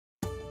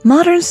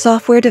Modern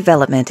software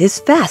development is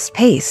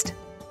fast-paced.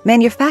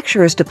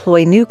 Manufacturers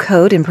deploy new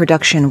code in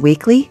production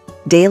weekly,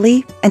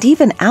 daily, and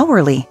even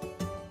hourly.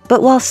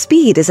 But while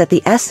speed is at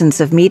the essence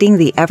of meeting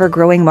the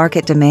ever-growing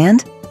market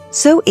demand,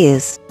 so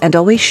is, and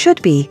always should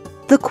be,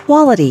 the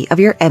quality of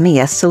your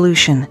MES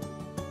solution.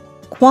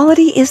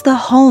 Quality is the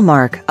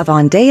hallmark of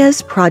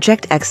Andea's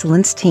Project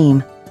Excellence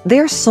team.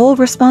 Their sole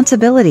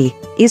responsibility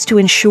is to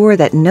ensure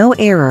that no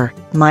error,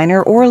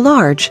 minor or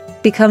large,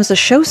 becomes a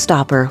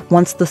showstopper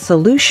once the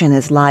solution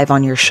is live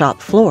on your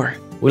shop floor.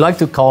 We like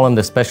to call them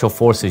the Special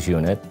Forces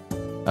Unit,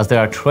 as they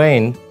are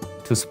trained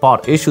to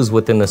spot issues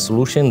within the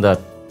solution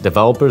that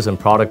developers and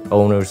product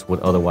owners would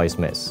otherwise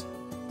miss.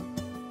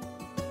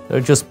 They're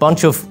just a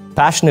bunch of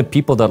passionate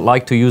people that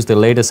like to use the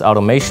latest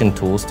automation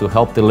tools to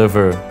help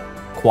deliver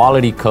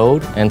quality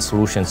code and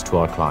solutions to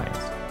our clients.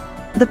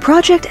 The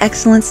Project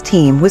Excellence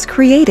team was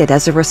created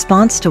as a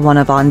response to one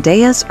of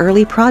Andea's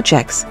early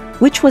projects,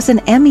 which was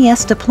an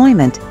MES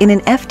deployment in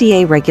an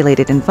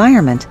FDA-regulated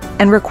environment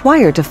and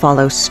required to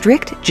follow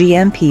strict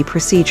GMP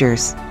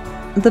procedures.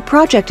 The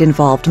project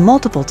involved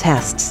multiple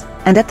tests,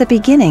 and at the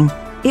beginning,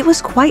 it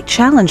was quite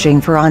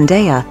challenging for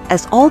Andea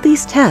as all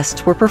these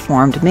tests were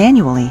performed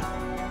manually.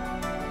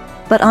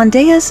 But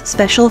Andea's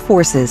special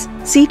forces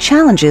see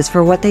challenges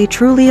for what they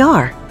truly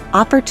are: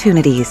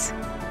 opportunities.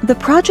 The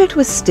project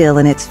was still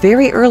in its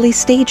very early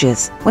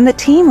stages when the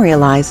team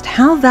realized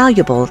how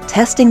valuable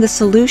testing the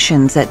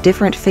solutions at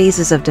different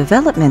phases of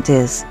development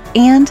is,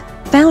 and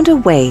found a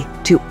way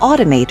to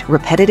automate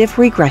repetitive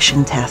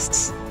regression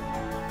tests.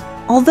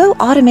 Although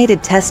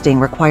automated testing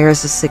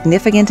requires a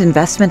significant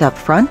investment up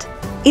front,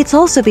 it's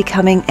also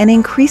becoming an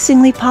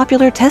increasingly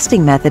popular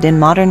testing method in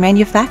modern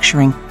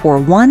manufacturing for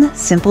one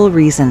simple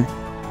reason.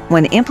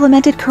 When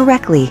implemented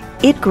correctly,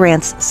 it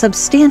grants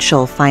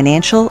substantial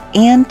financial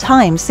and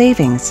time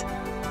savings.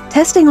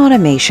 Testing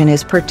automation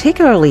is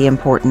particularly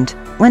important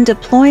when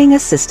deploying a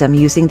system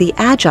using the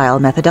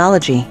Agile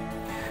methodology.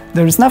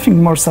 There is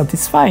nothing more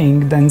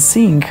satisfying than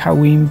seeing how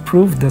we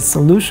improve the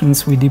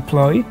solutions we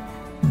deploy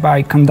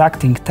by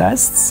conducting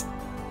tests,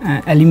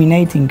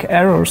 eliminating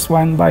errors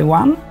one by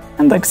one,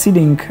 and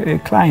exceeding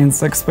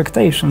clients'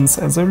 expectations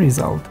as a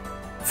result.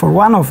 For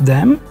one of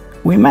them,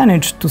 we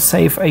managed to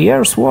save a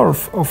year's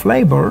worth of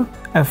labor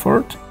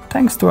effort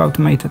thanks to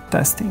automated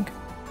testing.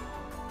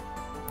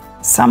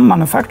 Some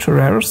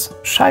manufacturers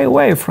shy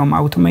away from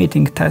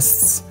automating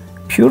tests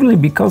purely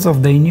because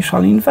of the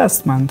initial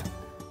investment,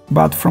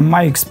 but from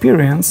my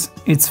experience,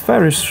 it's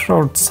very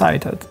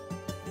short-sighted.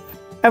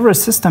 Every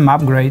system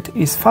upgrade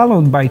is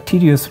followed by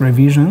tedious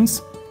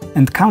revisions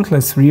and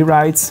countless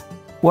rewrites,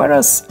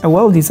 whereas a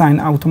well-designed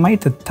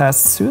automated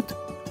test suite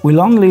will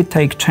only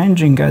take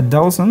changing a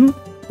dozen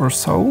or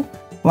so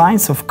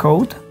lines of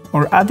code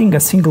or adding a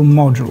single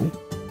module.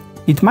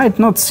 It might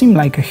not seem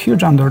like a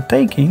huge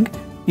undertaking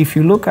if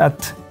you look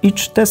at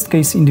each test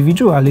case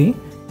individually,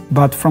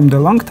 but from the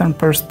long-term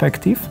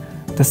perspective,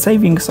 the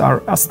savings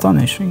are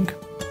astonishing.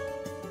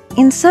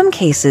 In some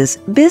cases,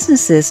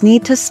 businesses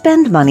need to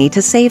spend money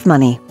to save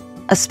money,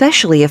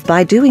 especially if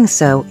by doing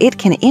so it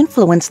can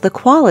influence the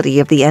quality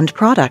of the end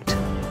product.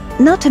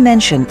 Not to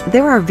mention,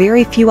 there are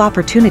very few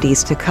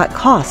opportunities to cut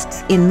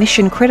costs in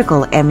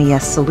mission-critical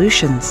MES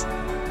solutions.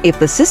 If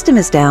the system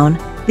is down,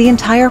 the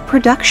entire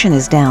production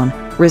is down,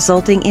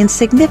 resulting in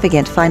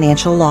significant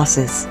financial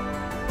losses.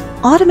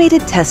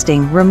 Automated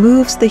testing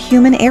removes the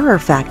human error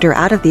factor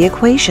out of the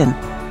equation,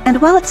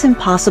 and while it's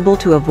impossible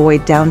to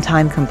avoid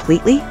downtime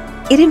completely,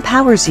 it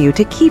empowers you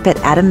to keep it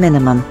at a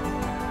minimum.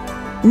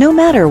 No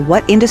matter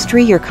what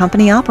industry your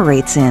company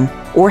operates in,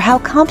 or how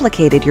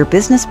complicated your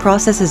business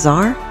processes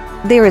are,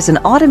 there is an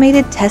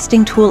automated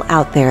testing tool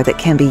out there that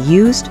can be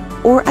used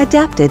or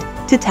adapted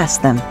to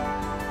test them.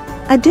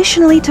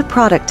 Additionally to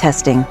product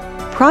testing,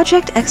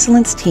 Project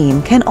Excellence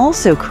team can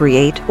also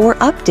create or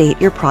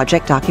update your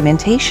project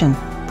documentation,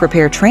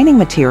 prepare training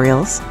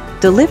materials,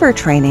 deliver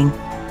training,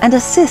 and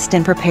assist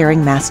in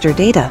preparing master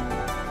data.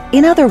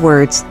 In other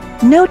words,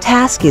 no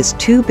task is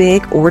too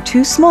big or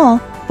too small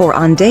for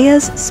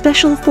Andea's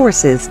special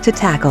forces to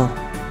tackle.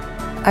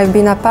 I've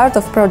been a part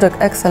of Project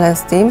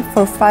Excellence team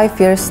for 5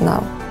 years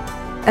now,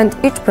 and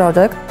each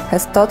project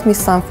has taught me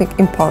something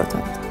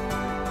important.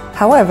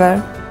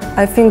 However,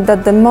 I think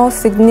that the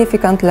most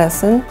significant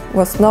lesson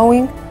was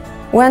knowing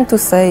when to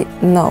say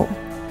no.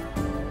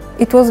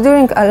 It was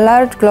during a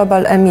large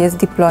global MES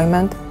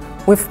deployment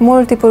with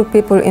multiple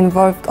people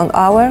involved on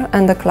our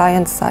and the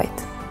client side.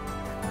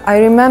 I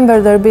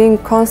remember there being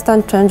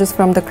constant changes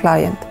from the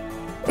client,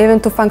 even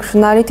to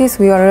functionalities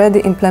we already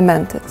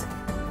implemented.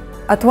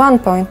 At one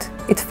point,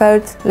 it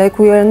felt like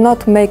we were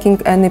not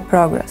making any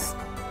progress.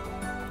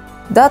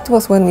 That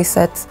was when we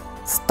said,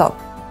 stop.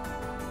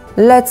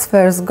 Let's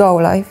first go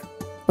live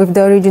with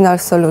the original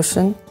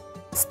solution,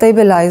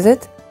 stabilize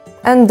it,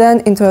 and then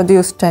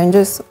introduce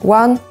changes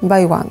one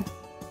by one.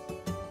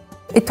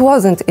 It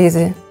wasn't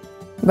easy,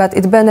 but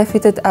it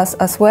benefited us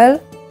as well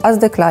as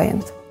the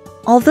client.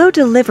 Although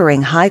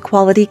delivering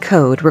high-quality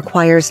code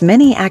requires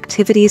many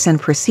activities and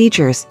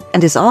procedures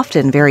and is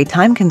often very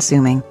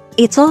time-consuming,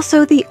 It's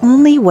also the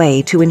only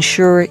way to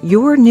ensure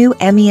your new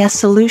MES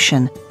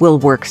solution will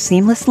work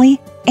seamlessly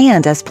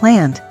and as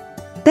planned.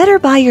 Better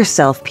buy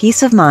yourself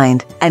peace of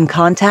mind and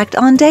contact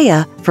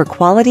Andea for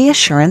quality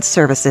assurance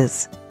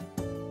services.